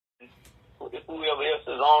Whoever else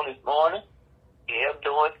is on this morning. Yeah, I'm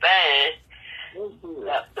doing fine. Good.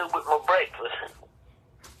 I'm through with my breakfast.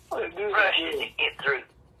 Good. Rushing to get through.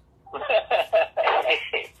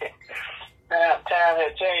 Time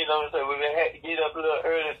has changed on us, so we're going to have to get up a little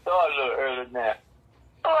early and start a little early now.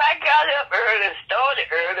 Oh, I got up early and started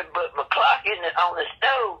early, but my clock on the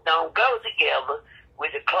stove don't go together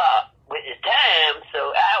with the clock, with the time,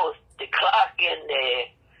 so the clock in the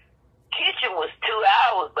kitchen was 2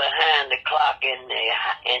 hours behind the clock in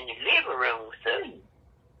the living room, so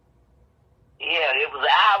yeah, it was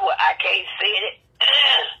an hour. I can't set it.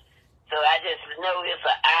 So I just know it's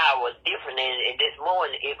an hour different, and this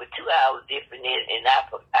morning it was 2 hours different, and I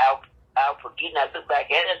forget, and I look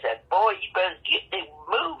back at it and said, boy, you better get this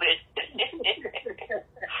moving.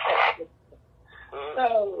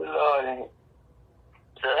 Oh, Lord.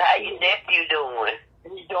 So how your nephew doing?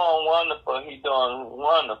 He's doing wonderful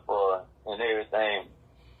and everything.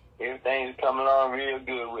 Everything's coming along real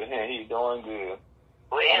good with him. He's doing good.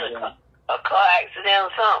 Well, a car accident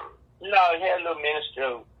or something? No, he had a little mini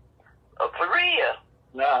stroke. Oh, for real?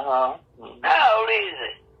 Uh-huh. Mm-hmm. How old is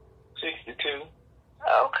it? 62.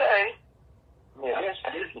 Okay. Yeah,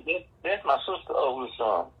 that's my sister's oldest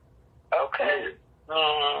son. Okay.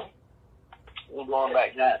 Mm-hmm. I'm going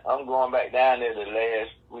back down there the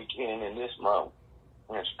last weekend in this month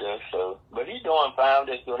and stuff. So, but he's doing fine.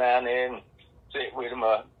 Just go down there and sit with him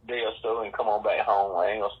a day or so and come on back home.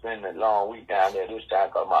 I ain't gonna spend a long week down there this time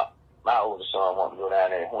because my oldest son wants to go down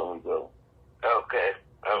there when we go. Okay.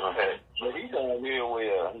 Okay. But he's doing real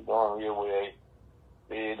well. He's doing real well. He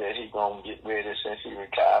said that he's gonna get ready since he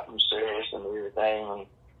retired from service and everything, and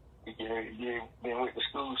he been with the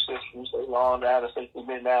school system so long down since he's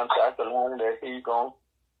been down in South Carolina that he's gonna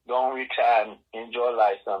retire and enjoy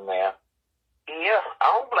life some now. Yeah, I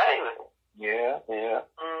don't blame him. Yeah.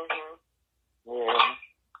 Mm-hmm. Yeah.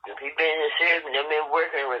 If he been in service and been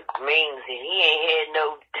working with means, and he ain't had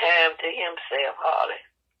no time to himself, hardly.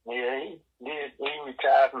 Yeah, he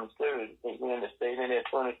retired from service. He's been in the state in there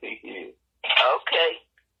 26 years. Okay.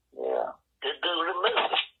 Yeah. Just do the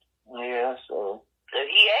move. Yeah, so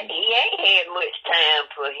he ain't had much time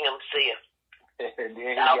for himself. then he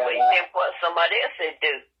than what somebody else would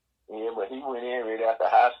do. Yeah, but he went in right after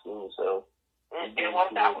high school, so. That's what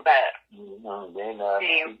I'm talking about. Mm-hmm. Then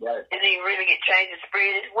he didn't really get changed to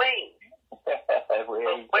spread his wings.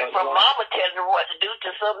 Went from mama telling her what to do to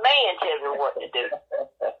some man telling her what to do.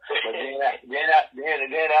 But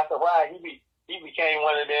then after a while, he became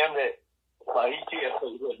one of them that he tells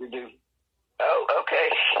folks what to do. Oh, okay.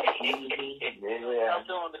 Yeah. How you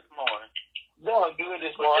doing this morning? Doing good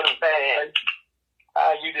this morning.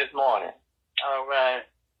 How are you this morning? All right.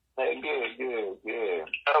 Good.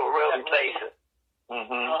 Oh, really, Jason?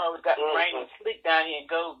 Mm-hmm. We got rain and sleet down here in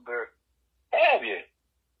Goldsboro. Have you?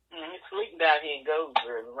 It's sleeting down here in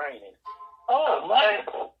Goldsboro and raining. Oh, man.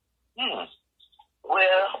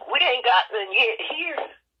 Well, we ain't got none yet here.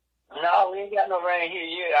 No, we ain't got no rain here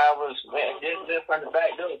yet. I was just from the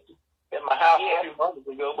back door at my house a few months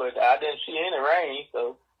ago, but I didn't see any rain,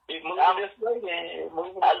 so it's moving this way. I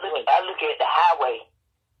look at the highway.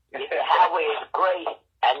 If the highway is gray,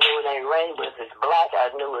 I know it ain't rain, but if it's black, I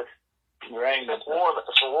know it's rain.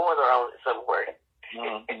 Some water on it somewhere.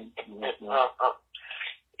 Mm-hmm.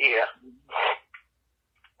 Yeah.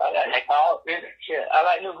 I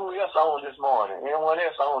like to know who else on this morning. Anyone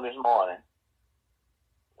else on this morning?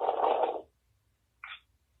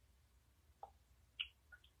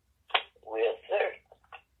 Well, sir.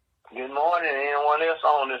 Good morning. Anyone else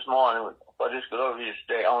on this morning for this glorious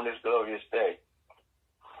day? On this glorious day.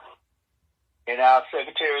 And our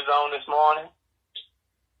secretary's on this morning.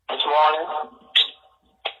 Good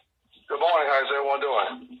morning. How's everyone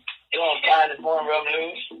doing? Doing fine this morning,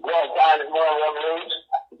 Revolution.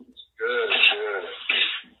 Good.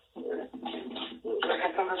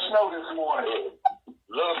 Looking for the snow this morning. A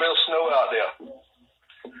little bit of snow out there.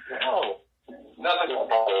 Oh. Nothing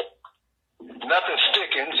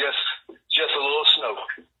sticking, just a little snow.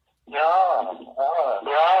 No.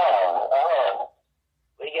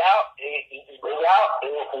 We out.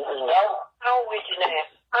 I'm with you now.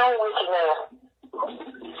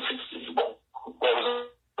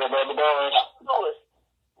 Brother Barnes.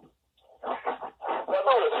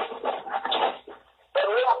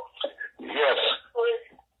 Yes.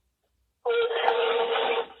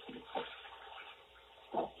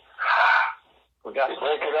 We got to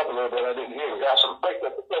break it up a little bit. I didn't hear. We got some break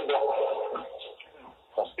up the window.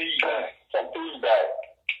 Some feedback.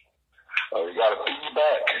 Oh, we got a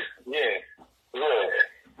feedback. Yeah.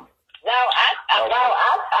 Now,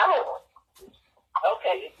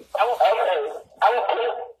 okay. I will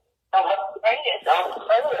bring this on the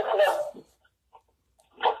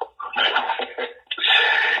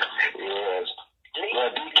Yes. Well,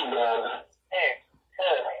 Deacon,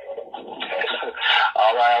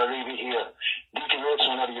 all right, I'll leave it here. Deacon Rich,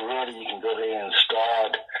 whenever you're ready, you can go ahead and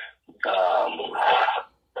start. All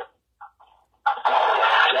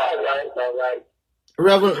right.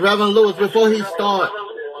 Reverend Lewis, before he starts,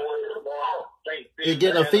 he's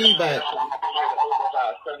getting a feedback.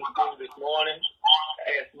 This morning, I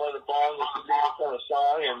asked Mother Barnes to lead us on a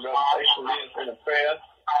song and Brother Faith to lead us in a prayer.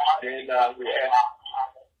 Then we asked,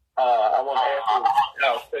 I want to ask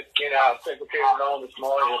our secretary on this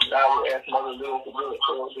morning. Now we asked Mother Lewis to do it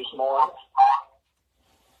for us this morning.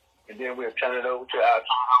 And then we'll turn it over to our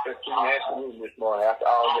Trustee Nancy this morning after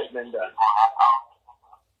all that's been done.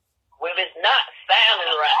 Well, it's not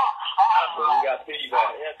sounding right. So we got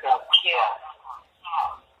feedback.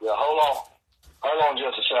 Yeah, hold on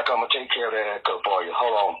just a second. I'm going to take care of that echo for you.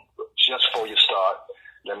 Hold on. Just before you start,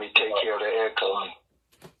 let me take care of the echo.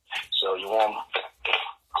 So you want...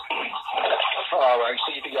 All right,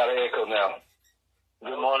 see if you got an echo now.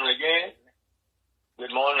 Good morning again.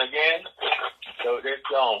 Good morning again. So it's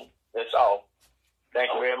gone. That's all. Thank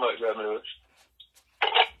you very much, Reverend Lewis.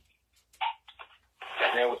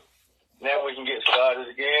 Now we can get started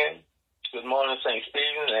again. Good morning, St.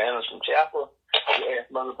 Stephen and Anderson Chapel. We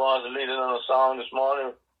asked Mother Barnes to lead us on a song this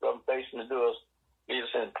morning. Brother Faison to lead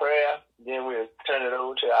us in prayer. Then we'll turn it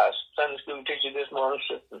over to our Sunday school teacher this morning,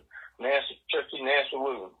 Sister Trustee Nancy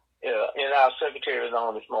Wooten. And our secretary is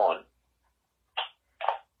on this morning.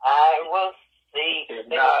 I will see. If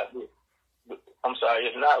not,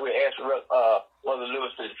 we ask Mother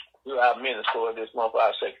Lewis to do our minutes for this month for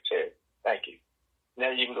our secretary. Thank you.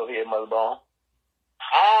 Now you can go ahead, Mother Barnes.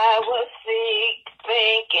 I was sick,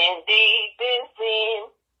 thinking deep in sin,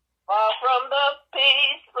 far from the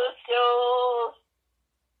peaceful shores.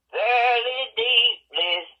 Fairly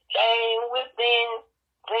deeply staying within,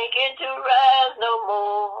 thinking to rise no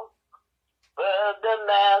more. But the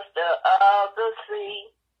master of the sea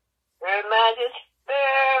heard my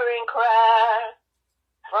despairing cry.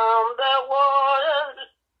 From the water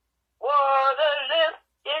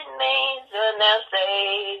lifted me, and now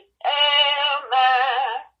saved am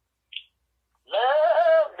I.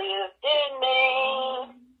 Love lifted me,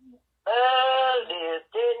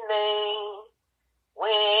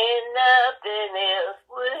 when nothing else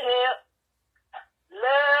would help.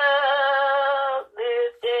 Love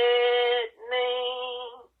lifted me.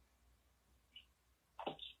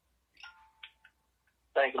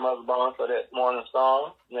 Thank you, Mother Barnes, for that morning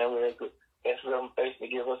song. Now we'll ask Reverend Faison to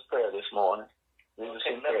give us prayer this morning. Let us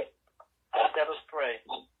pray.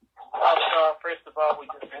 Father God, first of all, we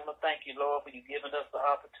just want to thank you, Lord, for you giving us the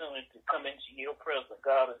opportunity to come into your presence,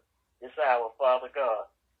 God, this hour, Father God.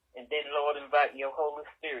 And then, Lord, invite your Holy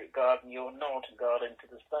Spirit, God, and your anointing, God, into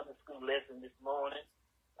the Sunday school lesson this morning.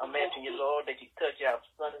 I'm asking you, Lord, that you touch our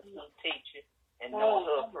Sunday school teacher and know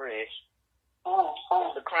her fresh.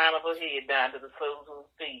 From the crown of her head down to the soles of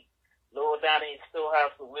her feet. Lord, down in your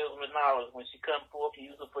storehouse of wisdom and knowledge, when she come forth,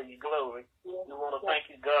 use her for your glory. We want to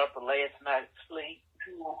thank you, God, for last night's sleep.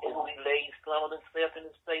 As we lay slumbered and slept in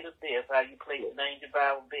the state of death, how you placed an angel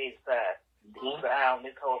by our bedside. Keep the eye on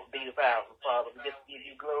this heartbeat of ours, Father. We just give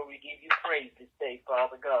you glory, give you praise this day,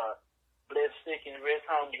 Father God. Bless sick and rest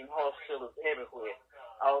homes and hospitals everywhere.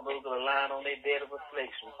 All those that are lying on their bed of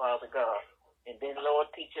affliction, Father God. And then, Lord,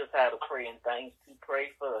 teach us how to pray and things to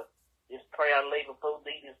pray for. This prayer I lay before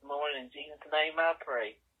thee this morning. In Jesus' name I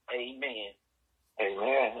pray. Amen.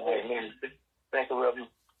 Amen. Thank you, Reverend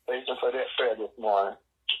Faison, for that prayer this morning.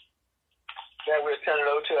 Now we'll turn it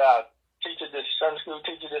over to our teacher, this Sunday school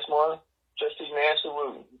teacher this morning, Trustee Nancy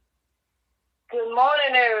Wooten. Good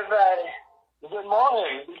morning, everybody. Good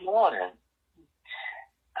morning.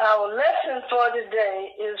 Our lesson for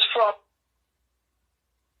today is from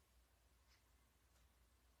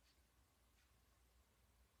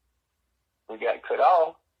we got cut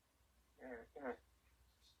off.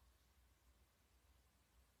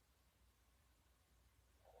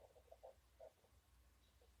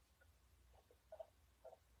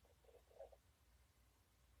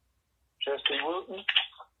 Trustee Wooten?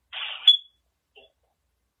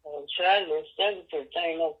 I'm trying to study for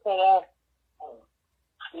thing to cut off.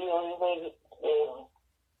 You know,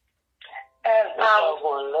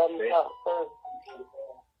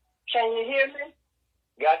 can you hear me?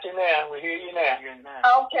 Got you now. We hear you now.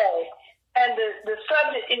 Okay. And the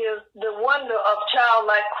subject is the wonder of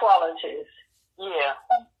childlike qualities. Yeah.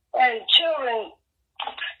 And children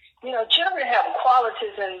have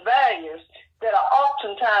qualities and values that are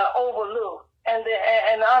oftentimes overlooked and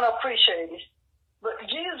unappreciated. But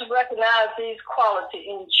Jesus recognized these qualities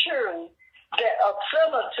in children that are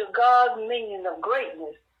similar to God's meaning of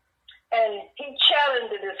greatness. And he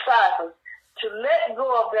challenged the disciples to let go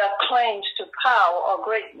of their claims to power or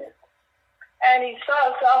greatness. And he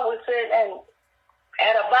starts off with saying, and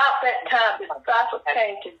at about that time, the disciples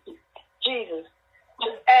came to Jesus to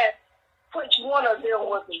ask which one of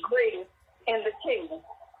them was the greatest in the kingdom.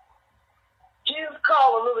 Jesus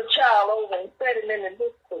called a little child over and set him in the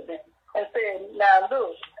midst of them and said, now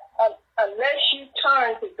look, unless you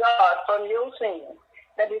turn to God from your sin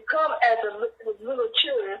and become as little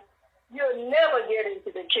children, you'll never get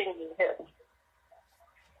into the kingdom of heaven.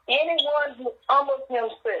 Anyone who humbles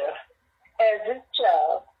himself as this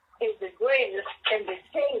child is the greatest in the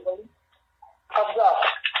kingdom of God.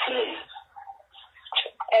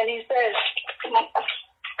 And he says,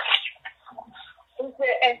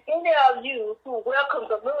 and any of you who welcomes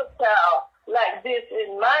a little child like this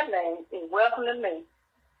in my name is welcome to me.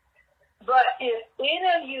 But if any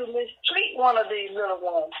of you mistreat one of these little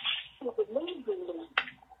ones who believes in me,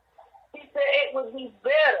 he said it would be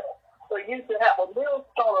better for you to have a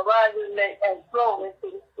millstone around your neck and thrown into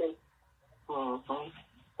the sea. Mm-hmm.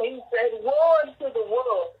 He said, woe unto the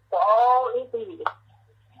world for all its evil.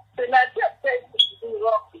 So now just take the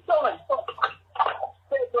wrong.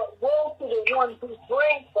 Said, but woe to the one who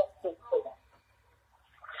brings us to sin.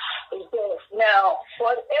 He said, now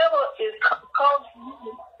whatever is causing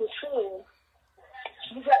you to sin,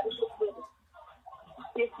 you got to get rid of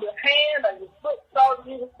it. If your hand or your foot causes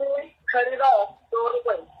you to sin, cut it off, throw it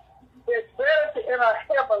away. It's better to enter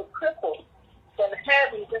heaven crippled than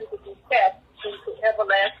having them to be cast into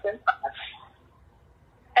everlasting fire.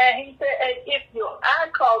 And he said, and if your eye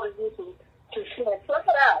causes you to sin, pluck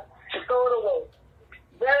it out and throw it away.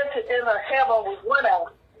 Better to enter heaven with one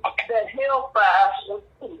eye than hellfire with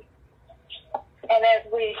two. And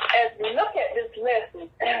as we look at this lesson,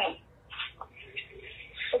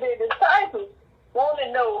 the disciples want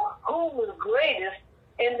to know who was greatest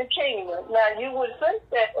in the kingdom. Now, you would think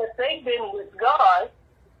that if they've been with God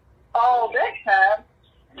all that time,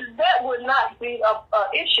 that would not be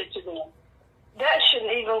an issue to them. That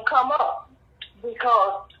shouldn't even come up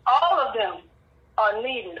because all of them are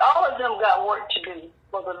needed. All of them got work to do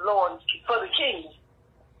for the Lord, for the kingdom.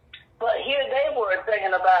 But here they were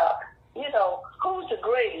thinking about, who's the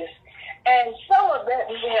greatest? And some of that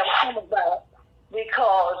we have come about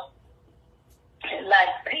because, like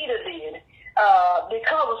Peter did,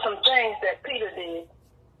 because of some things that Peter did.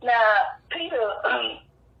 Now, Peter,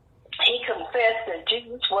 he confessed that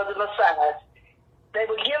Jesus was the Messiah. They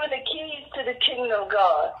were given the keys to the kingdom of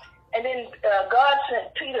God. And then God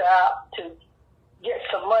sent Peter out to get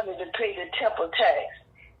some money to pay the temple tax.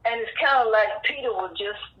 And it's kind of like Peter was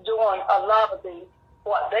just doing a lot of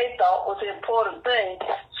what they thought was the important thing.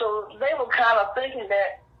 So they were kind of thinking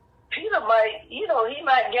that Peter might, he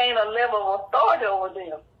might gain a level of authority over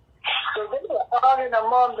them. So they were arguing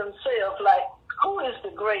among themselves, like, who is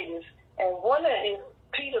the greatest? And wondering if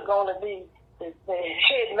Peter going to be the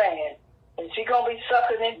head man. Is he going to be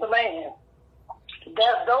sucking into man?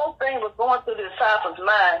 Those things were going through the disciples'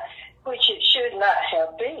 mind, which it should not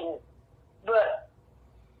have been. But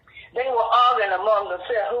they were arguing among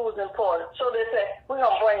themselves who was important. So they said, we're going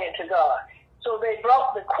to bring it to God. So they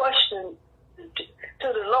brought the question to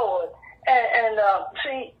the Lord. And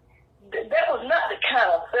see, that was not the kind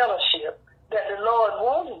of fellowship that the Lord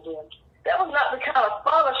wanted them. That was not the kind of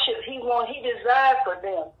fellowship he desired for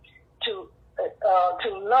them to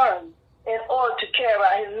learn in order to carry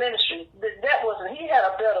out his ministry. That wasn't, he had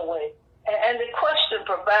a better way. And the question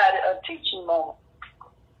provided a teaching moment.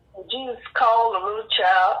 And Jesus called a little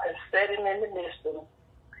child and set him in the midst of them.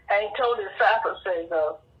 And he told the disciples, says,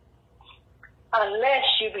 unless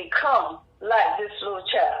you become like this little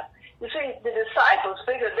child. You see, the disciples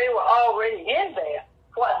figured they were already in there.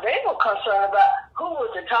 What they were concerned about, who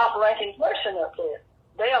was the top-ranking person up there?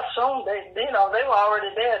 They assumed they were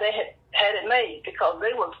already there. They had it made because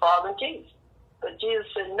they were following Jesus. But Jesus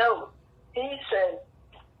said no. He said,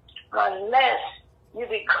 unless you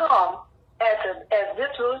become as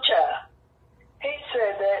this little child, he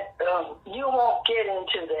said that you won't get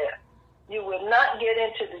into that. You will not get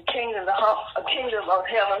into the kingdom of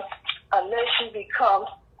heaven unless you become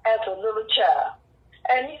as a little child.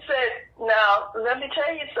 And he said, now, let me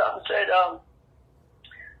tell you something. Said,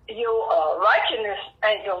 your righteousness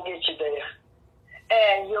ain't going to get you there.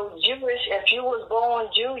 And your Jewish, if you was born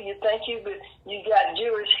Jew, you think you got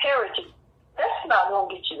Jewish heritage. That's not going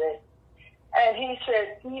to get you there. And he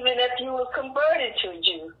said, even if you were converted to a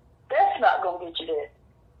Jew, that's not going to get you there.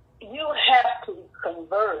 You have to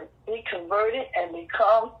be converted, and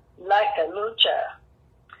become like a little child.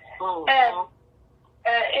 Mm-hmm.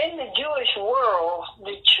 And in the Jewish world,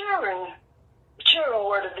 the children children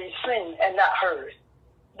were to be seen and not heard.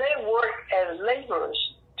 They worked as laborers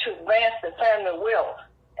to advance the family wealth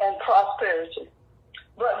and prosperity.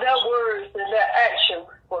 But their words and their action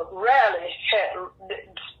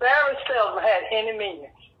very seldom had any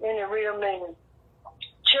meaning, any real meaning.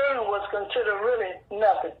 Children was considered really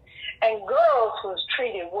nothing. And girls was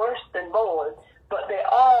treated worse than boys, but they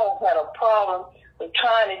all had a problem with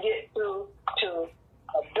trying to get through to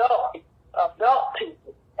adult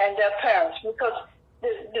people and their parents, because they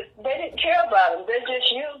didn't care about them. They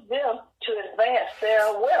just used them to advance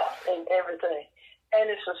their wealth and everything. And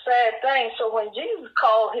it's a sad thing. So when Jesus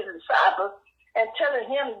called his disciples and telling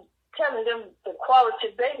them the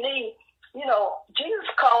quality they need, Jesus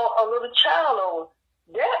called a little child over.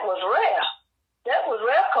 That was rare. That was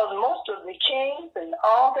rare because most of the kings and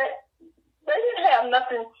all that, they didn't have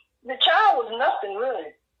nothing. The child was nothing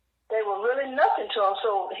really. They were really nothing to him.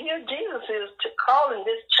 So here Jesus is calling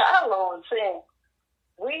this child over and saying,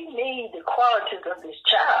 we need the qualities of this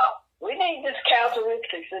child. We need these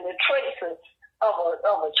characteristics and the traits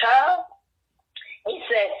of a child. He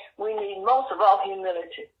said we need most of all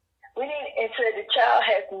humility. And said the child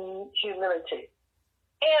has humility,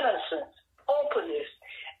 innocence, openness,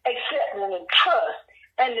 acceptance and trust,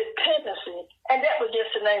 and dependency. And that was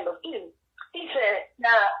just to name a few. He said,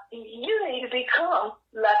 now, you need to become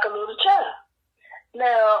like a little child.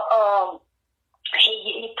 Now,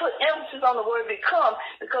 he put emphasis on the word become,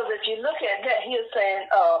 because if you look at that, he is saying,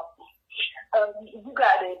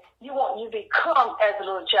 you become as a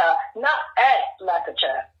little child, not act like a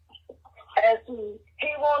child. And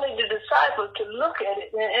he wanted the disciples to look at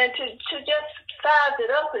it and to just size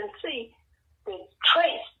it up and see the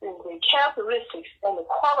traits and the characteristics and the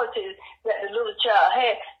qualities that the little child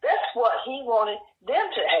had. That's what he wanted them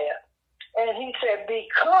to have. And he said,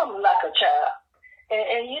 become like a child.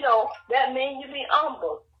 And that means you be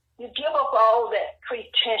humble. You give up all that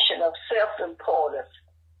pretension of self-importance,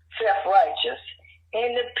 self-righteous,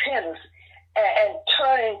 independence, and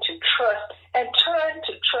turn to trust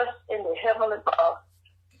in the Heavenly Father.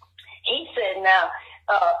 He said now,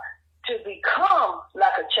 to become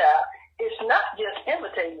like a child, it's not just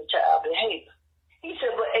imitating the child behavior. He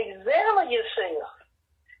said, but examine yourself.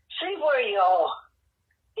 See where you are.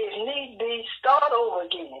 If need be, start over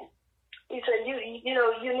again. He said, you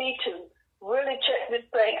need to really check this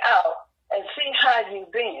thing out and see how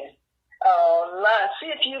you've been.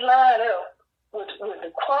 See if you line up with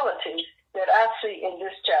the qualities that I see in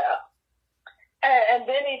this child. And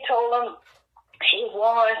then he told them, he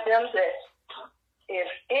warned them that if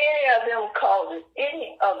any of them causes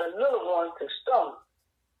any of the little ones to stumble,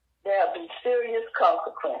 there'll be serious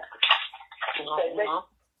consequences.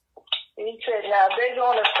 He said, now they're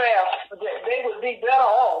going to fail. They would be better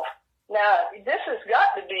off. Now, this has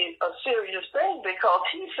got to be a serious thing, because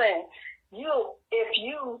he's saying, if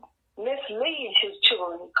you mislead his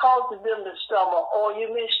children, causes them to stumble, or you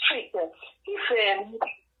mistreat them, he's saying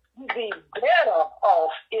you'd be better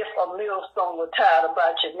off if a millstone were tied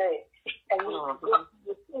about your neck. And well,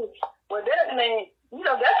 that means,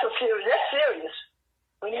 that's serious.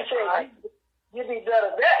 When you say you'd be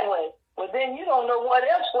better that way, well, then you don't know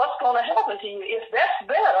what's going to happen to you. If that's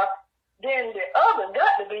better, then the other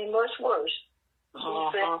got to be much worse.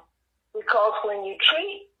 Because when you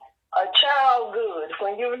treat a child good,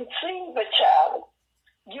 when you receive a child,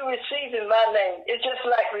 you receiving my name. It's just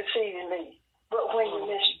like receiving me. But when you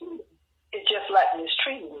mistreat, it's just like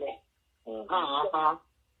mistreating me.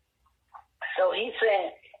 So he's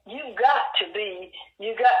saying you got to be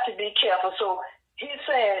careful. So he's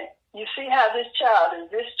saying, you see how this child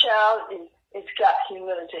is got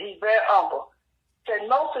humility. He's very humble. Said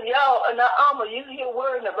most of y'all are not humble. You hear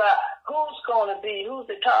worrying about who's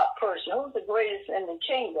the top person, who's the greatest in the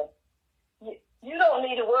kingdom. You don't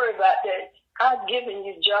need to worry about that. I've given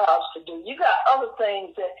you jobs to do. You got other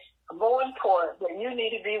things that are more important that you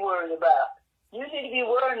need to be worried about. You need to be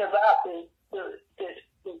worrying about the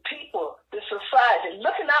people, the society,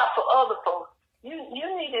 looking out for other folks. You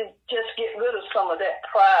need to just get rid of some of that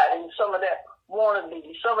pride and some of that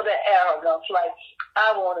wannabe, some of that arrogance, like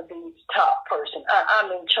I want to be the top person. I'm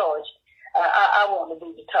in charge. I want to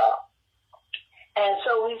be the top. And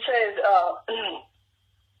so he says,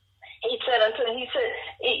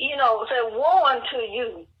 woe unto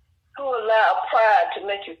you who allow pride to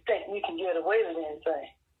make you think you can get away with anything.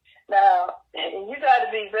 Now, you got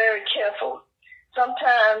to be very careful.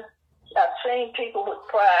 Sometimes I've seen people with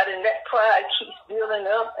pride, and that pride keeps building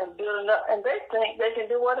up, and they think they can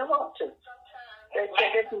do what they want to. They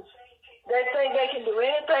think they can do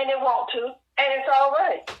anything they want to, and it's all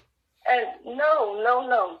right. And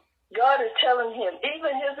no. God is telling him,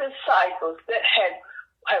 even his disciples that had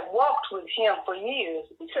had walked with him for years.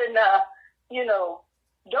 He said, now, you know,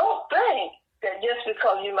 don't think that just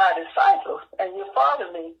because you're my disciple and you're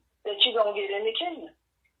following me, that you're going to get in the kingdom.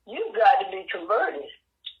 You've got to be converted.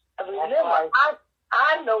 I mean, remember,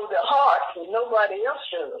 I know the heart, but nobody else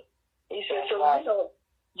does. He said, so, you know,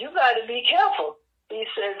 you got to be careful. He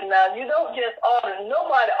says, now, you don't just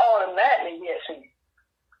nobody automatically gets in.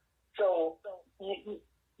 So,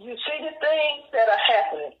 you see the things that are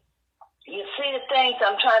happening. You see the things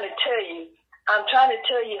I'm trying to tell you. I'm trying to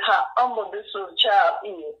tell you how humble this little child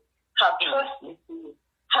is, how trusting he is,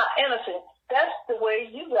 how innocent. That's the way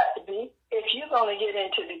you got to be if you're going to get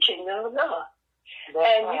into the kingdom of God.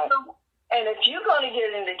 And if you're going to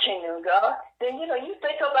get into the kingdom of God, then, you know, you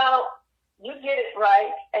think about, you get it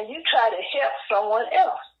right, and you try to help someone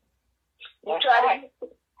else. You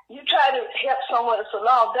try to help someone else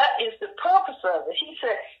along. That is the purpose of it. He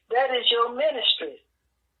said, that is your ministry.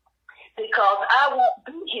 Because I won't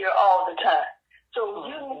be here all the time.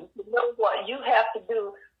 So you need to know what you have to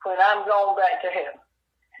do when I'm going back to heaven.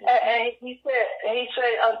 And he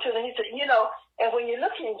said unto them, he said, you know, and when you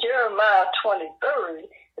look in Jeremiah 23,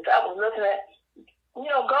 as I was looking at, you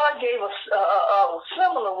know, God gave us a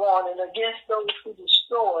similar warning against those who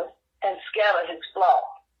destroy and scatter his flock.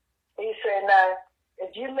 He said, now,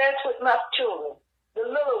 if you mess with my children, the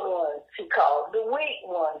little ones, he called, the weak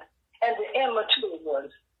ones, and the immature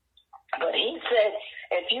ones. But he said,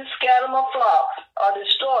 if you scatter my flocks or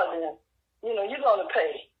destroy them, you know, you're going to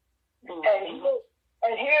pay.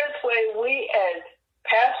 And here's where we as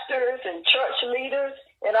pastors and church leaders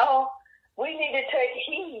and all, we need to take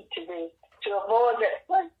heed to this to avoid that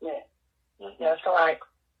punishment. That's right.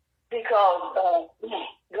 Because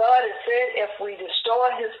God has said if we destroy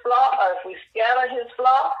his flock or if we scatter his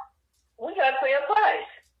flock, we got to pay a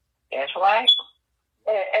price. That's right.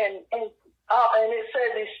 And it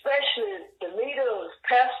says especially the leaders,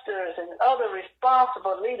 pastors, and other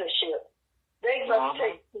responsible leadership, they must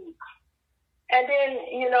take heed. And then,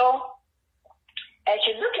 you know, as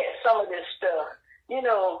you look at some of this stuff, you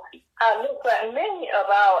know, I look at many of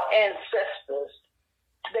our ancestors,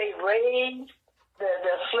 they raised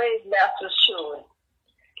the slave master's children.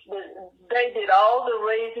 They did all the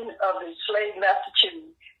raising of the slave master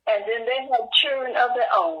children. And then they had children of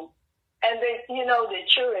their own. And they, you know, the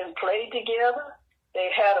children played together.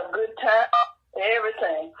 They had a good time,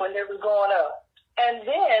 everything, when they were growing up. And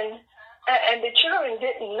then, and the children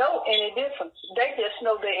didn't know any difference. They just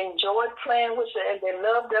know they enjoyed playing with them and they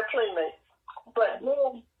loved their playmates. But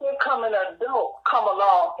then here come an adult come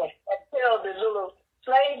along and tell the little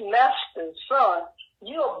slave master's son,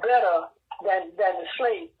 you're better than the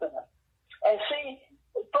slave son. And see,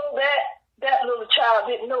 before that little child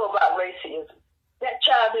didn't know about racism. That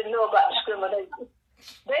child didn't know about discrimination.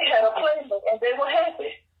 They had a playmate and they were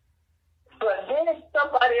happy. But then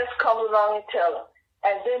somebody else comes along and tell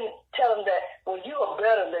them that, well, you are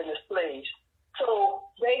better than the slaves. So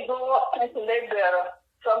they go up thinking they're better.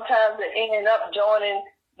 Sometimes they end up joining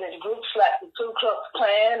the groups like the Ku Klux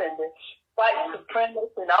Klan and the white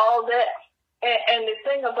supremacists and all that. And the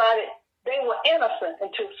thing about it, they were innocent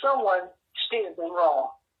until someone steered them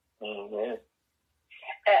wrong. Mm-hmm.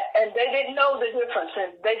 And they didn't know the difference,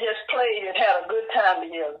 and they just played and had a good time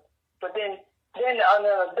together. But then an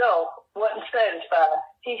adult wasn't satisfied.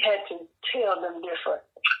 He had to tell them different,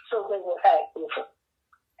 so they would act different.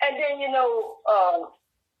 And then, you know,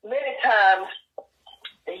 many times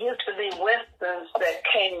there used to be westerns that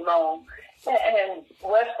came on, and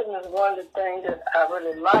western is one of the things that I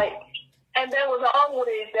really like. And there was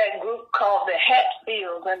always that group called the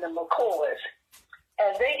Hatfields and the McCoys,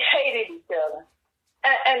 and they hated each other.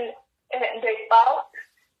 And they fought,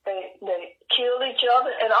 they killed each other,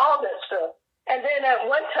 and all that stuff. And then at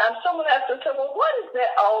one time, someone asked them, well, what is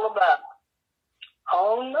that all about? I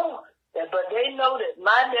don't know. But they know that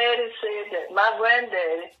my daddy said that my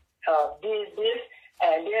granddaddy did this,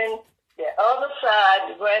 and then the other side,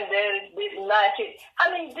 the granddaddy didn't like it. I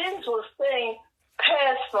mean, this was things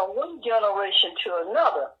passed from one generation to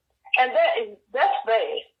another. And that's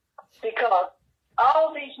bad, because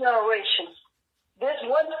all these generations, this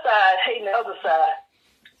one side hating the other side,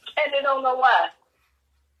 and they don't know why.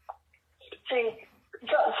 See,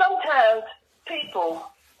 sometimes people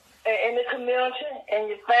in the community, in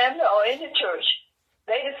your family, or in the church,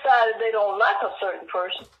 they decided they don't like a certain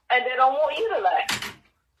person, and they don't want you to like them.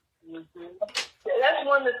 Mm-hmm. That's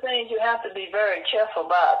one of the things you have to be very careful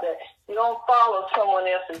about, that you don't follow someone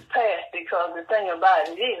else's path, because the thing about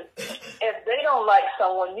it is, if they don't like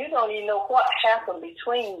someone, you don't even know what happened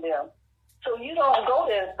between them. So you don't go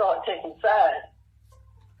there and start taking sides.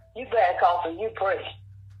 You back off and you pray.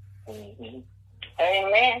 Mm-hmm.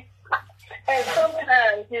 Amen. And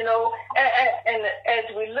sometimes, you know, and as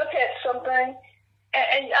we look at something,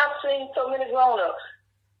 and I've seen so many grown-ups,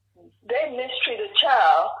 they mistreat a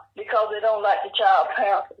child because they don't like the child's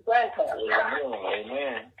parents and grandparents.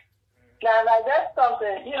 Amen. Now, that's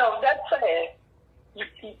something, you know, that's sad.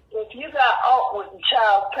 If you got out with the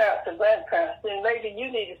child's parents and grandparents, then maybe you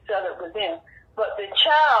need to settle with them. But the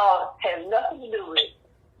child has nothing to do with it.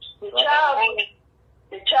 The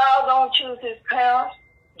child don't choose his parents.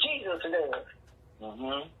 Jesus does.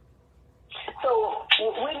 Mm-hmm. So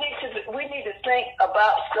we need to think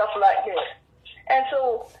about stuff like this. And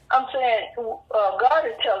so I'm saying, God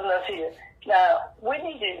is telling us here. Now we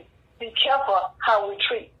need to be careful how we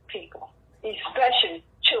treat people, especially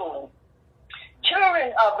children.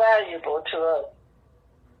 Children are valuable to us.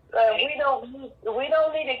 We don't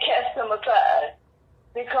need to cast them aside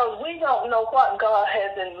because we don't know what God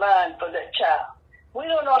has in mind for that child. We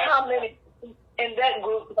don't know how many in that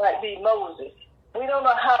group might be Moses. We don't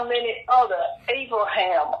know how many other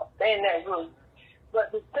Abraham in that group.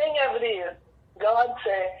 But the thing of it is, God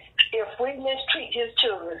said, if we mistreat his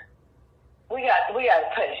children, we got to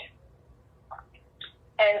pay.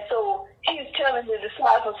 And so he's telling the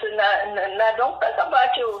disciples, now don't think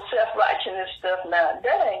about your self-righteousness stuff now.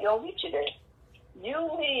 That ain't going to get you there. You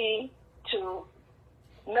need to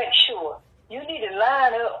make sure. You need to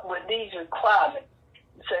line up with these requirements.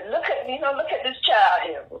 Say, look at this child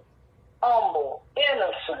here. Humble,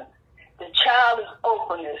 innocent. The child is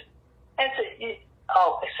openness. And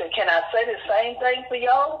so can I say the same thing for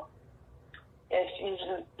y'all?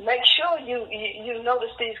 Make sure you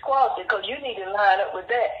notice these qualities because you need to line up with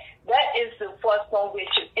that. That is what's going to get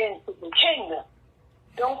you into the kingdom.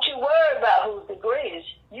 Don't you worry about who's the greatest.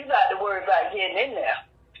 You got to worry about getting in there.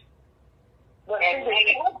 But the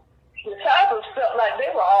disciples felt like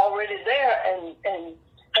they were already there and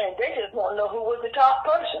they just want to know who was the top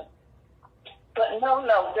person. But no,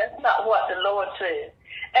 that's not what the Lord said.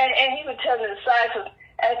 And he would tell the disciples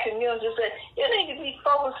and community, said, you need to be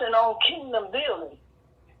focusing on kingdom building.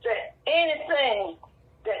 That anything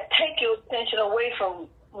that take your attention away from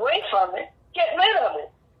it, get rid of it.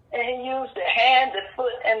 And he used the hand, the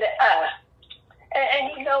foot, and the eye.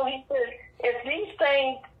 And he said, if these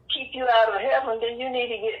things keep you out of heaven, then you need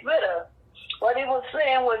to get rid of it. What he was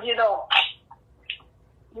saying was, you don't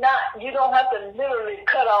have to literally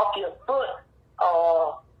cut off your foot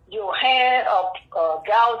or your hand or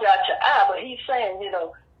gouge out your eye, but he's saying,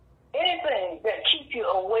 anything that keep you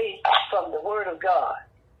away from the word of God,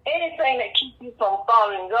 anything that keep you from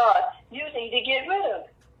following God, you need to get rid of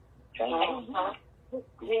it. Mm-hmm.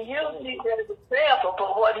 He used it as an example,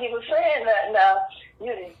 but what he was saying that now,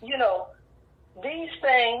 these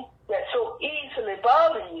things that so easily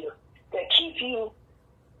bother you, that keep you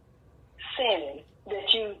sinning,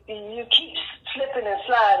 that you keep slipping and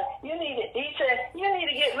sliding, he said, you need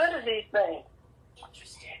to get rid of these things.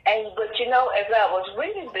 But as I was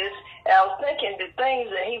reading this, I was thinking the things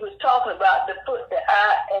that he was talking about, the foot, the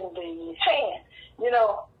eye, and the hand,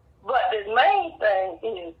 but the main thing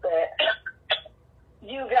is that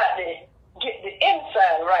you got to get the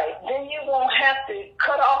inside right. Then you won't have to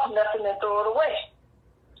cut off nothing and throw it away.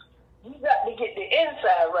 You got to get the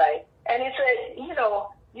inside right. And it said,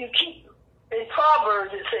 you keep, in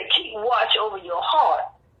Proverbs it said, keep watch over your heart,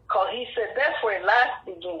 because he said that's where life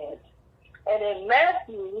begins. And in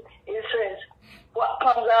Matthew, it says, what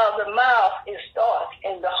comes out of the mouth, it starts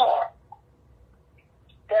in the heart.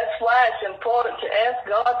 That's why it's important to ask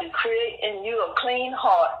God to create in you a clean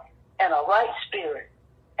heart and a right spirit.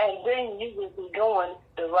 And then you will be going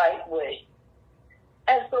the right way.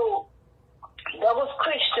 And so there was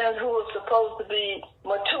Christians who were supposed to be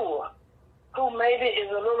mature, who maybe is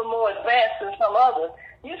a little more advanced than some others.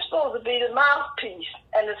 You're supposed to be the mouthpiece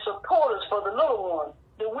and the supporters for the little ones,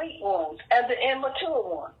 the weak ones, and the immature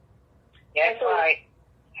ones. That's right.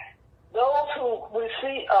 Those who we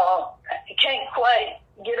see can't quite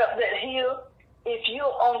get up that hill, if you're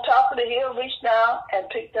on top of the hill, reach down and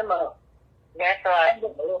pick them up. That's right. And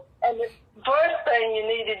the first thing you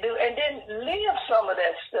need to do, and then live some of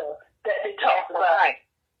that stuff that they talk about. Right.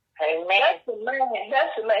 Amen. That's the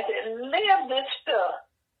main thing. Live this stuff.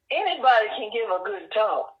 Anybody can give a good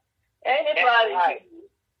talk. Anybody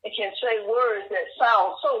can say words that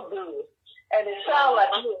sound so good. And it sounds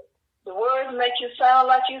like the words make you sound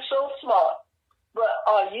like you're so smart. But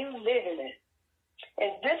are you living it?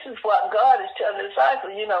 And this is what God is telling the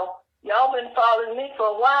disciples. Y'all been following me for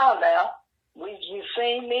a while now. You've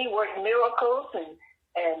seen me work miracles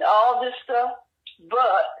and all this stuff.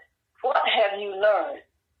 But what have you learned?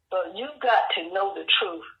 But you've got to know the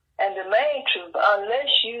truth. And the main truth,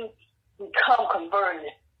 unless you become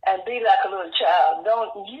converted, and be like a little child.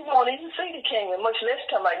 You won't even see the kingdom, much less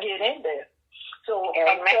come I get in there. So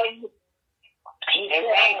I'm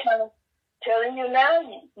telling you now,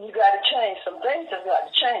 you got to change. Some things have got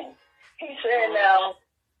to change. He said now,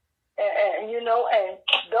 and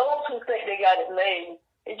those who think they got it made,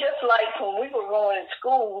 it's just like when we were going to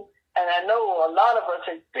school, and I know a lot of us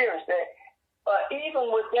experienced that,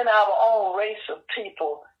 even within our own race of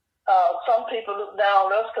people, some people look down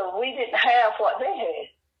on us because we didn't have what they had,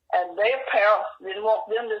 and their parents didn't want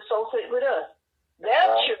them to associate with us.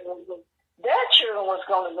 Their children was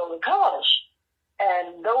going to go to college,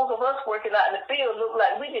 and those of us working out in the field looked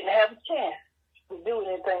like we didn't have a chance to do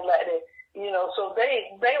anything like that. So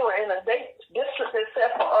they were in district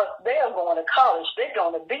except for us. They are going to college. They're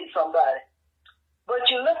going to be somebody. But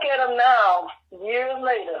you look at them now, years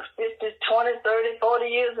later, 50, 20, 30, 40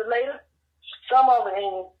 years later, some of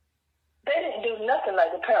them, they didn't do nothing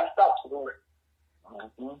like the parents thought they would.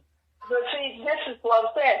 Mm-hmm. But see, this is what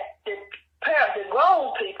I'm saying. The parents, the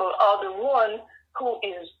grown people, are the one who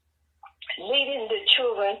is leading the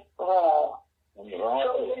children wrong.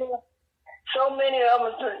 So many of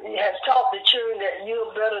them have taught the children that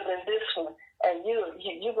you're better than this one, and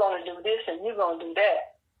you're going to do this and you're going to do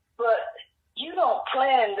that. But you don't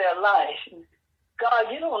plan their life.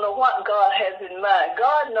 God, you don't know what God has in mind.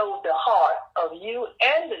 God knows the heart of you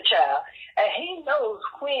and the child, and He knows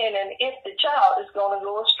when and if the child is going to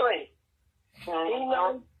go astray.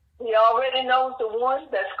 Mm-hmm. He already knows the one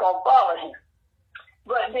that's going to follow Him.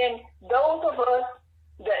 But then those of us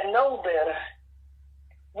that know better,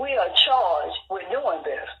 we are charged with doing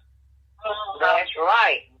better. That's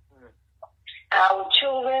right. Our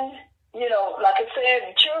children, like I said,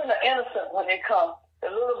 the children are innocent when they come. The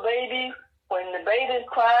little baby, when the baby's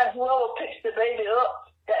crying, whoever picks the baby up,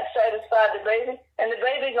 that satisfies the baby, and the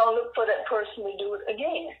baby gonna look for that person to do it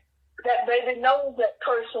again. That baby knows that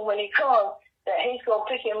person when he comes, that he's gonna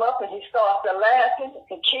pick him up and he starts to laughing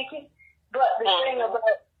and kicking. But the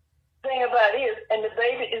thing about it is, and the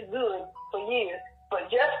baby is good for years, but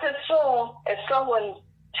just as soon as someone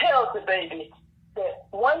tells the baby that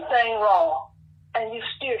one thing wrong, and you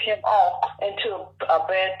steer him off into a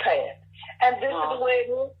bad path. And this is the way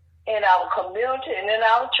it is in our community and in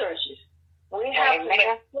our churches. We have to make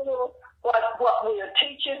sure what we are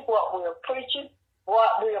teaching, what we are preaching,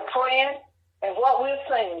 what we are praying, and what we're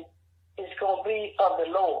saying is going to be of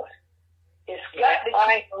the Lord. It's got to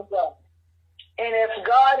be of God. And if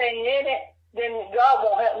God ain't in it, then God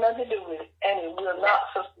won't have nothing to do with it, and it will not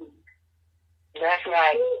succeed. That's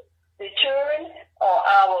right. The children are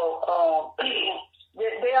our,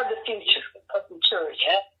 they are the future of the church.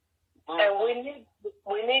 Mm-hmm. And we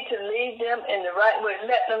need to lead them in the right way.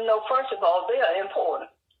 Let them know, first of all, they are important.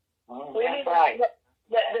 Mm-hmm. We need to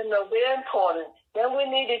let them know they're important. Then we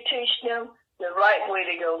need to teach them the right way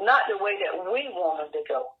to go, not the way that we want them to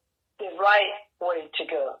go, the right way to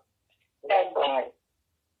go.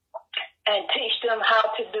 And teach them how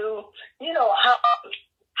to do,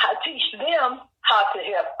 how teach them how to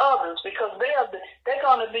help others, because they're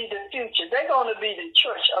going to be the future. They're going to be the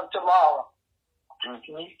church of tomorrow.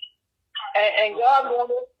 Mm-hmm. And God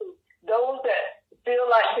wants those that feel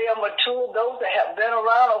like they are mature, those that have been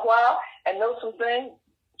around a while and know some things,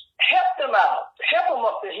 help them out, help them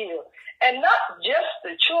up the hill. And not just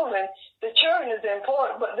the children. The children is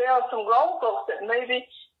important, but there are some grown folks that maybe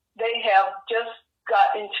they have just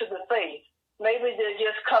got into the faith. Maybe they're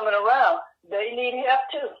just coming around. They need help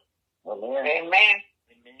too. Amen.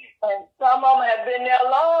 And some of them have been there a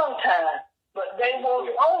long time, but they won't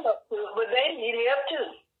own up to it, but they need help too.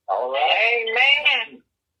 All right. Amen.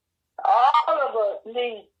 All of us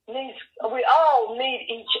we all need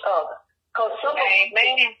each other. Because some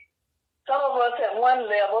of us at one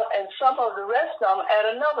level and some of the rest of them at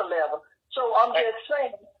another level. So I'm just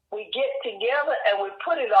saying, we get together and we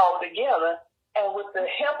put it all together, and with the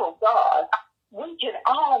help of God, we can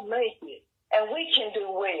all make it, and we can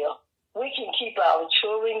do well. We can keep our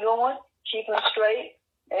children going, keep them straight.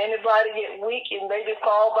 Anybody get weak and maybe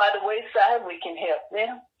fall by the wayside, we can help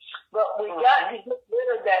them. But we got to get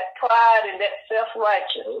rid of that pride and that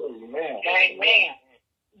self-righteousness. Amen. Amen.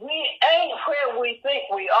 We ain't where we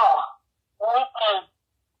think we are.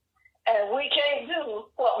 And we can't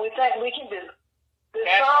do what we think we can do. The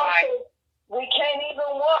song says we can't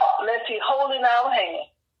even walk unless He's holding our hand.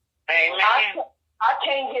 Amen. I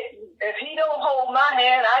can't get, if He don't hold my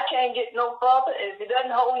hand, I can't get no further. If He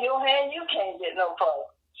doesn't hold your hand, you can't get no further.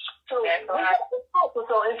 So we have to focus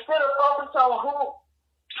on, instead of focus on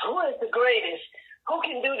who is the greatest, who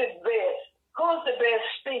can do the best, who's the best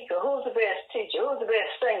speaker, who's the best teacher, who's the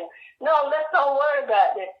best singer. No, let's don't worry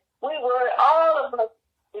about that. We worry, all of us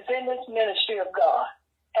is in this ministry of God.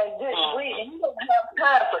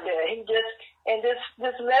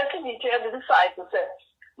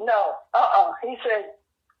 No, he said,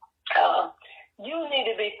 you need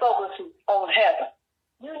to be focused on heaven.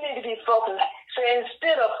 You need to be focused. So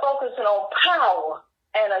instead of focusing on power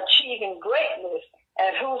and achieving greatness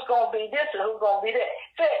and who's going to be this and who's going to be that,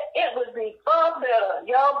 said it would be far better.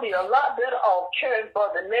 Y'all be a lot better off caring for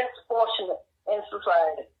the less fortunate in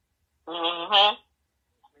society. Mm-hmm.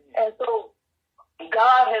 And so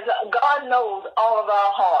God knows all of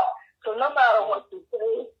our heart. So no matter what you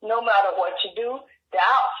say, no matter what you do, the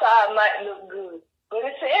outside might look good, but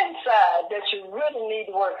it's the inside that you really need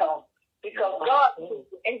to work on, because God sees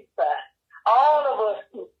the inside. All of us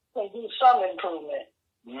can do some improvement,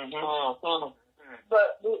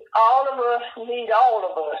 but all of us need all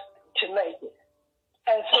of us to make it.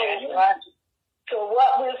 And so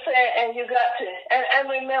what we're saying, and you got to, and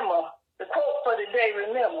remember, the quote for today,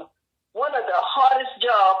 remember, one of the hardest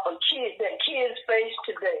jobs for kids that kids face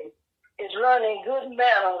today is learning good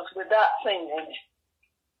manners without singing.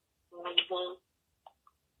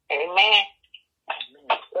 Amen.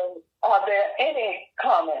 So, are there any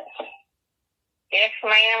comments? Yes,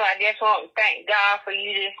 ma'am. I just want to thank God for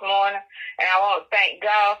you this morning, and I want to thank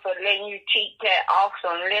God for letting you teach that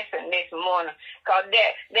awesome lesson this morning. Because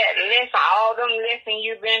that lesson, all them lessons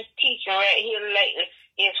you've been teaching right here lately,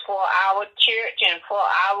 is for our church and for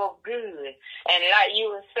our good. And like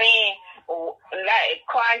you were saying, like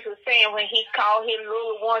Christ was saying when he called his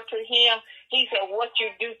little one to him, he said, what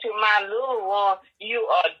you do to my little one, you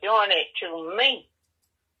are doing it to me.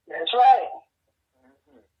 That's right.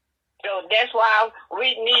 So that's why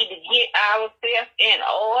we need to get ourselves in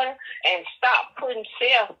order and stop putting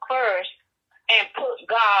self first and put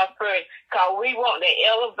God first, because we want to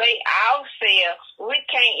elevate ourselves. We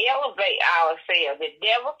can't elevate ourselves. The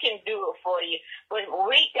devil can do it for you, but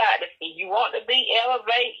we got to, if you want to be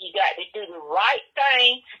elevated, you got to do the right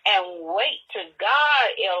thing and wait till God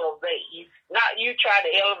elevate you, not you try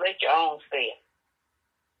to elevate your own self.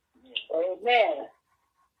 Amen.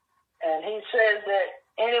 And he says that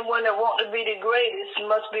anyone that wants to be the greatest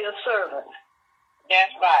must be a servant.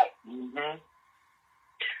 That's right. Mm-hmm.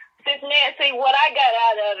 Sis Nancy, what I got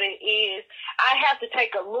out of it is I have to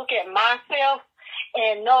take a look at myself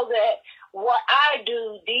and know that what I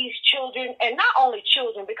do, these children, and not only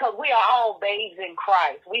children, because we are all babes in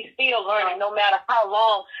Christ. We still learning no matter how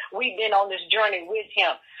long we've been on this journey with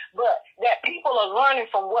him. But that people are learning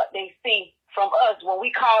from what they see from us when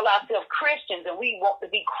we call ourselves Christians and we want to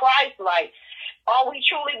be Christ-like. Are we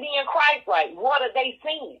truly being Christ-like? What are they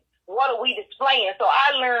seeing? What are we displaying? So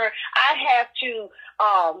I learned I have to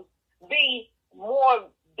be more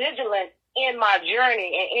vigilant in my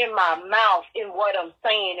journey and in my mouth in what I'm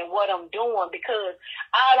saying and what I'm doing, because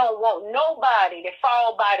I don't want nobody to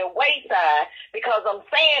fall by the wayside because I'm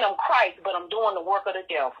saying I'm Christ, but I'm doing the work of the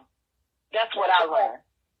devil. That's what I learned.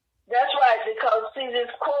 That's right, because see this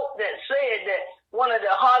quote that said that one of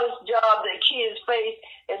the hardest jobs that kids face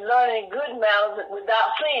is learning good manners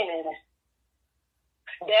without sin in it.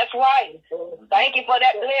 That's right. Thank you for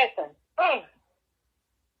that lesson.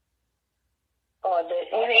 Are there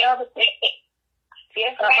any other things?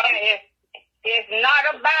 Yes, ma'am. It's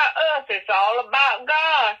not about us. It's all about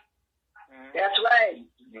God. That's right.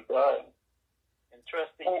 That's right. And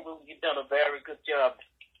Trustee, you've done a very good job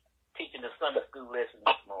teaching the Sunday school lesson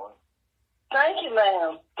this morning. Thank you,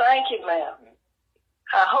 ma'am. Thank you, ma'am.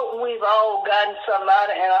 I hope we've all gotten some out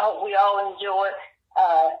of it, and I hope we all enjoy it.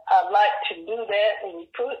 I'd like to do that, and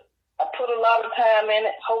I put a lot of time in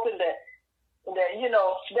it, hoping that that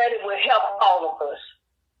it will help all of us.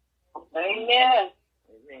 Amen.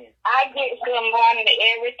 Amen. I get good morning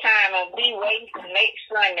every time and be waiting for next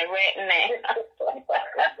Sunday right now.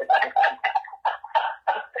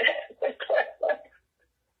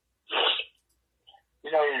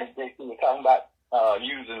 They were talking about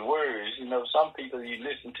using words. Some people you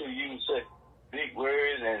listen to use such big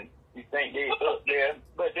words and you think they up there,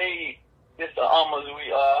 but they just the humble as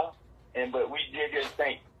we are, but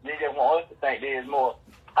they just want us to think there's more,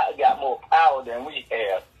 got more power than we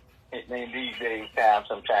have in these days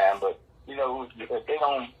sometimes. But if they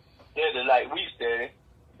don't study like we study,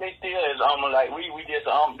 they still as humble like we just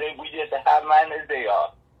as high minded as they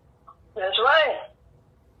are. That's right.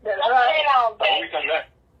 That's go right. ahead on, Dave. We can learn.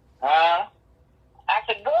 Huh? I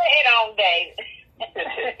said, go ahead on, Dave.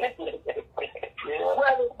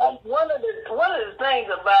 Well, one of the things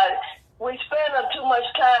about it, we spend too much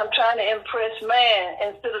time trying to impress man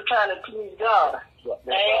instead of trying to please God.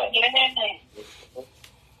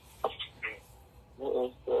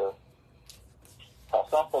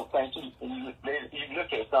 Some folks think you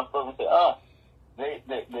look at some folks and say,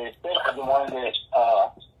 they especially the one that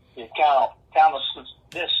is kind of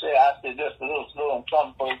just say I said just a little slow on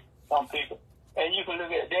some folks, some people. and you can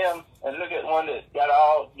look at them and look at one that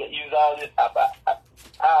use all this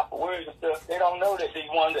powerful words and stuff. They don't know that the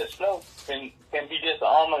one that's slow can be just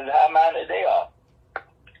almost high-minded they are.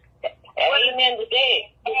 Amen to that.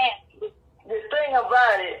 The thing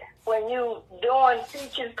about it, when you doing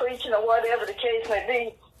teaching, preaching, or whatever the case may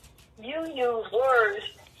be, you use words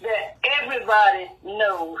that everybody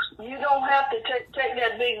knows. You don't have to take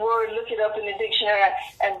that big word, look it up in the dictionary,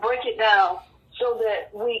 and break it down so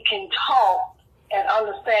that we can talk and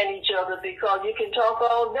understand each other, because you can talk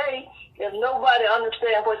all day. If nobody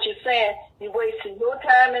understands what you're saying, you're wasting your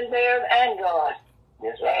time and theirs and God.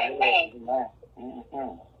 Yes, right.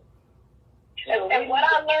 Mm-hmm. And what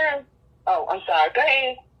I learned, I'm sorry, go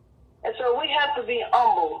ahead. And so we have to be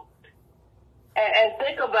humble and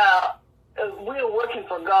think about we're working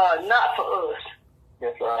for God, not for us.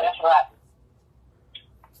 That's right. That's right.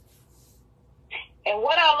 And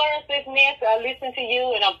what I learned, Sis Nancy, I listened to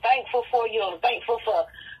you, and I'm thankful for you. I'm thankful for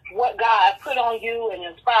what God put on you and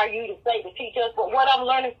inspire you to say, to teach us. But what I'm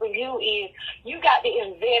learning from you is you got to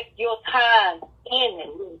invest your time in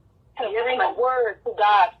it to bring a word to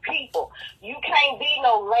God's people. You can't be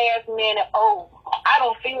no last minute, I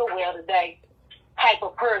don't feel well today type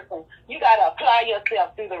of person. You got to apply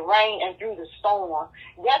yourself through the rain and through the storm.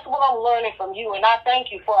 That's what I'm learning from you, and I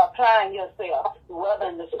thank you for applying yourself to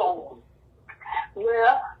weathering the storm.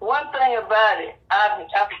 Well, one thing about it, I'm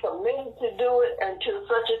committed to do it until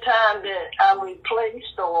such a time that I'm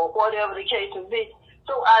replaced or whatever the case may be.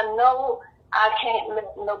 So I know I can't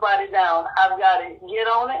let nobody down. I've got to get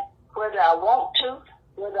on it, whether I want to,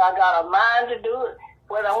 whether I got a mind to do it,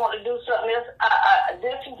 whether I want to do something else.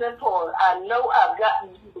 This is important. I know I've got to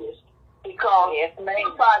do this because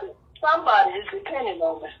somebody is depending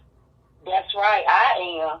on me. That's right. I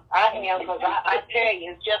am, because I tell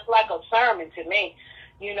you, it's just like a sermon to me.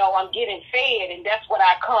 You know, I'm getting fed, and that's what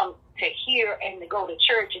I come to hear and to go to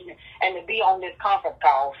church and to be on this conference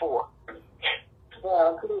call for.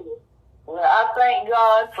 Well, I thank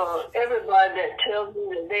God for everybody that tells me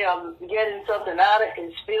that they are getting something out of it.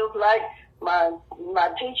 It feels like my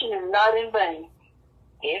teaching is not in vain.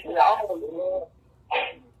 It's not.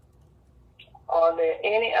 Are there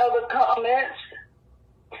any other comments?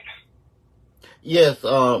 Yes,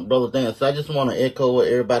 Brother Dan. So I just want to echo what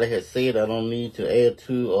everybody has said. I don't need to add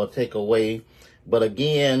to or take away. But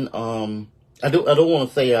again, I don't want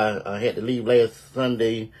to say I had to leave last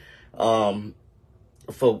Sunday,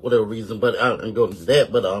 for whatever reason, but I didn't go into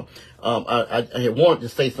that. But I had wanted to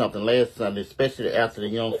say something last Sunday, especially after the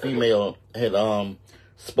young female had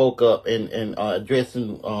spoke up and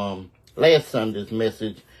addressing last Sunday's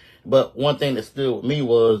message. But one thing that stood with me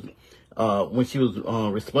was when she was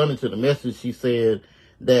responding to the message, she said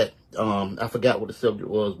that I forgot what the subject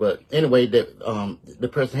was, but anyway, that the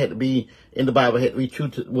person had to be in the Bible, had to be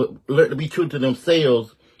learn to be true to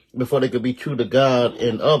themselves before they could be true to God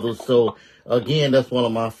and others. So again, that's one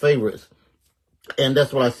of my favorites, and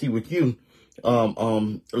that's what I see with you. As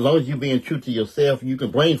long as you're being true to yourself, you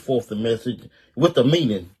can bring forth the message with the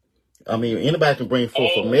meaning. I mean, anybody can bring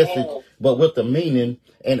forth a message, but with the meaning,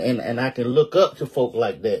 and I can look up to folk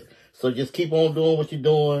like that. So just keep on doing what you're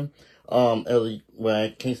doing.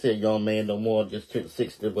 I can't say a young man no more, just turned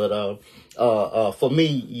 60, but for me,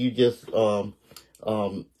 you just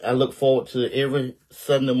I look forward to every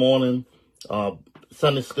Sunday morning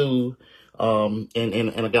Sunday school, and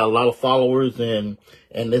I got a lot of followers, and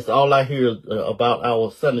that's all I hear about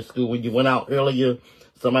our Sunday school. When you went out earlier,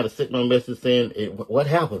 somebody sent me a message saying, what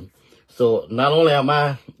happened? So not only am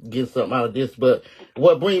I getting something out of this, but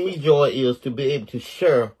what brings me joy is to be able to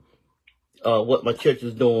share what my church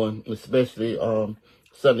is doing, especially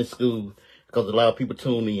Sunday school, because a lot of people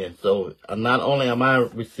tune in. So not only am I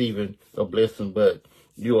receiving a blessing, but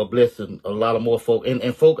you are blessing a lot of more folk.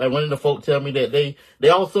 And folk, I run into folk tell me that they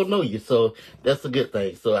also know you. So that's a good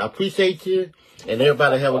thing. So I appreciate you, and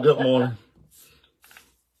everybody have a good morning.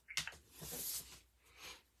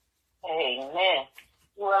 Amen.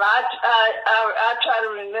 Well, I try to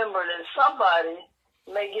remember that somebody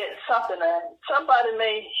may get something, somebody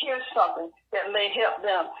may hear something that may help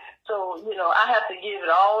them. So, I have to give it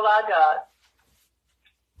all I got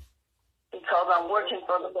because I'm working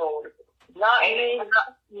for the Lord. Not me,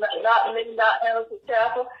 not Anderson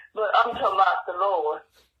Chapel, but I'm talking about the Lord.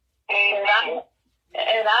 Amen.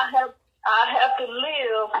 And I have to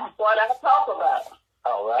live what I talk about.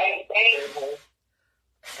 All right. Amen.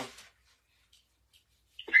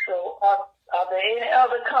 So, are there any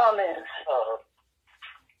other comments?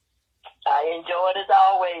 I enjoyed as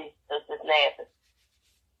always, Sister Nancy.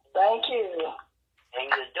 Thank you. And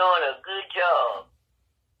you're doing a good job.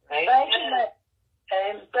 Thank you, ma'am.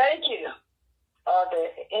 And thank you. Are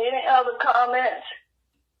there any other comments?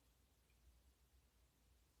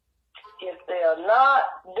 If there are not,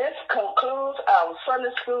 this concludes our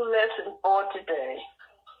Sunday school lesson for today.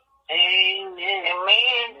 Amen.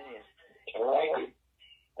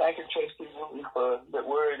 Thank you, Trustee Wooten, for the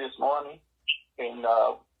word this morning. And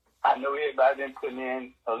I know everybody been putting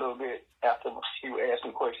in a little bit after she was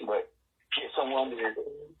asking questions, but get someone to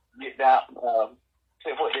get down,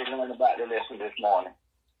 say what they learned about the lesson this morning.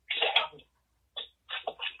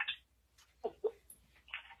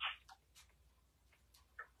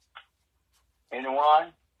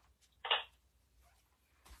 Anyone?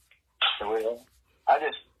 Well, I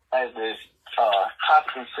just, as this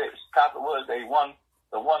topic was the one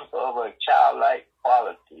of a childlike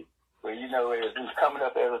quality, where as he's coming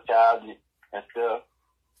up as a child and stuff,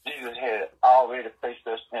 Jesus had already placed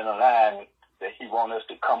us in a line that he wants us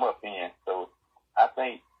to come up in. So I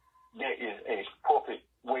think that is a perfect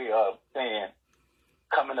way of saying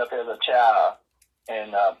coming up as a child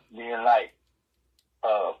and being like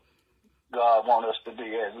God wants us to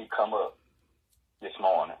be as we come up this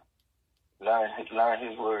morning. Learn his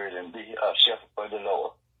word and be a shepherd for the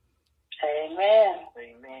Lord. Amen.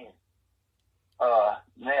 Amen.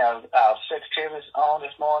 Now, our secretary is on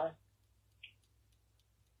this morning.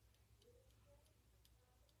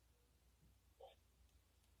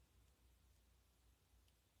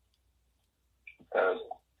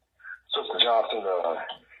 Sister Johnson,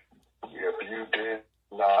 if you did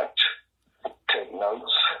not take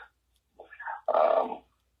notes,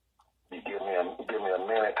 you give me a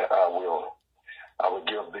minute. I will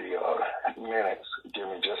give the minutes. Give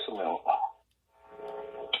me just a minute.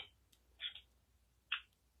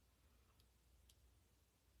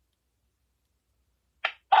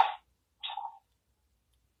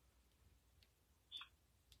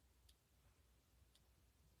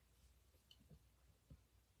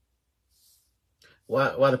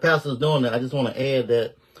 While the pastor's doing that, I just want to add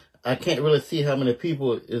that I can't really see how many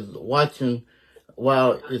people is watching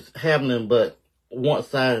while it's happening, but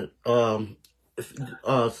once I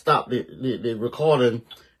stop the recording,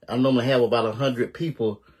 I normally have about 100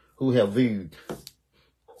 people who have viewed.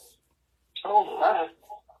 Oh, my.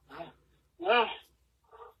 Mm.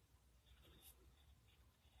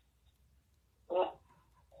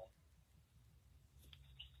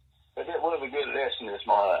 But that was a good lesson this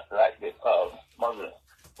morning. Like the Mother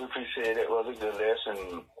Dupree said, it was a good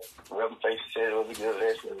lesson. Reverend Facey said it was a good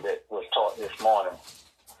lesson that was taught this morning.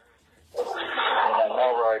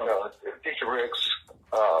 All right, Teacher Ricks,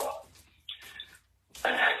 the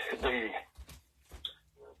Sunday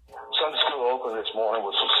school open this morning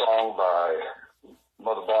was a song by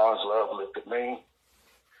Mother Barnes, Love Lifted Me.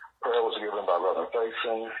 Prayer was given by Reverend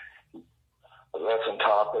Faison. The lesson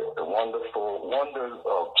topic, the wonders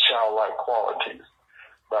of childlike qualities.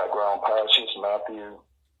 Background passages, Matthew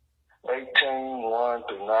 18:1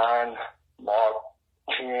 through 9, Mark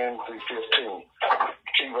 10 through 15.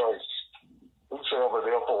 Key verse. Whosoever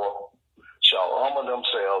therefore shall humble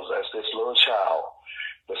themselves as this little child,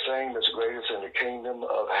 the same is greatest in the kingdom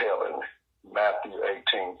of heaven. Matthew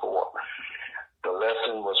 18:4. The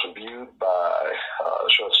lesson was reviewed by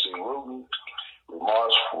Trustee Wooten.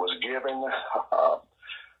 Remarks was given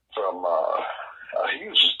from a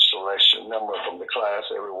huge selection number from the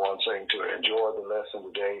class. Everyone seemed to enjoy the lesson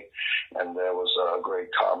today, and there was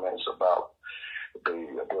great comments about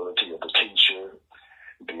the ability of the teacher.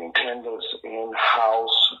 The attendance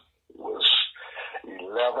in-house was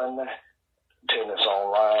 11. Attendance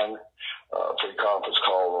online, pre-conference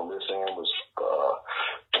call on this end was 12.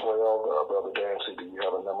 Brother Dancy, do you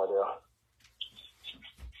have a number there?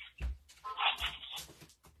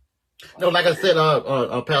 No, like I said,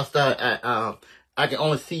 Pastor, I can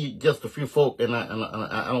only see just a few folk, and I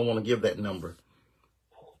don't want to give that number.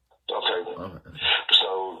 Okay.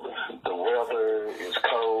 So the weather is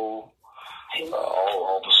cold.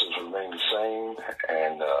 All officers remain the same,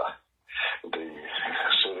 and the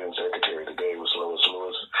sitting secretary today was Lois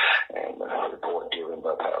Lewis, and a report given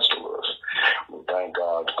by Pastor Lewis. We thank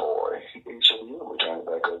God for each of you. We turn it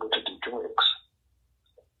back over to Deacon Ricks.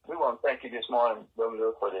 We want to thank you this morning,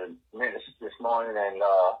 Brother, for the minutes this morning, and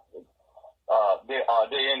are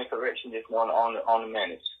there any correction this morning on the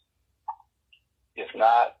minutes? If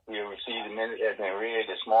not, we'll receive the minutes that have been read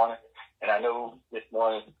this morning. And I know this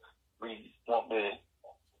morning we want to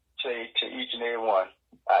say to each and every one,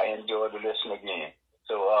 I enjoyed the lesson again.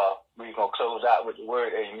 So we're going to close out with the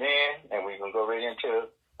word amen, and we're going to go right into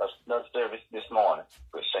another service this morning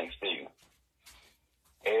with St. Stephen.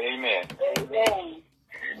 Amen. Amen.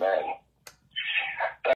 Amen.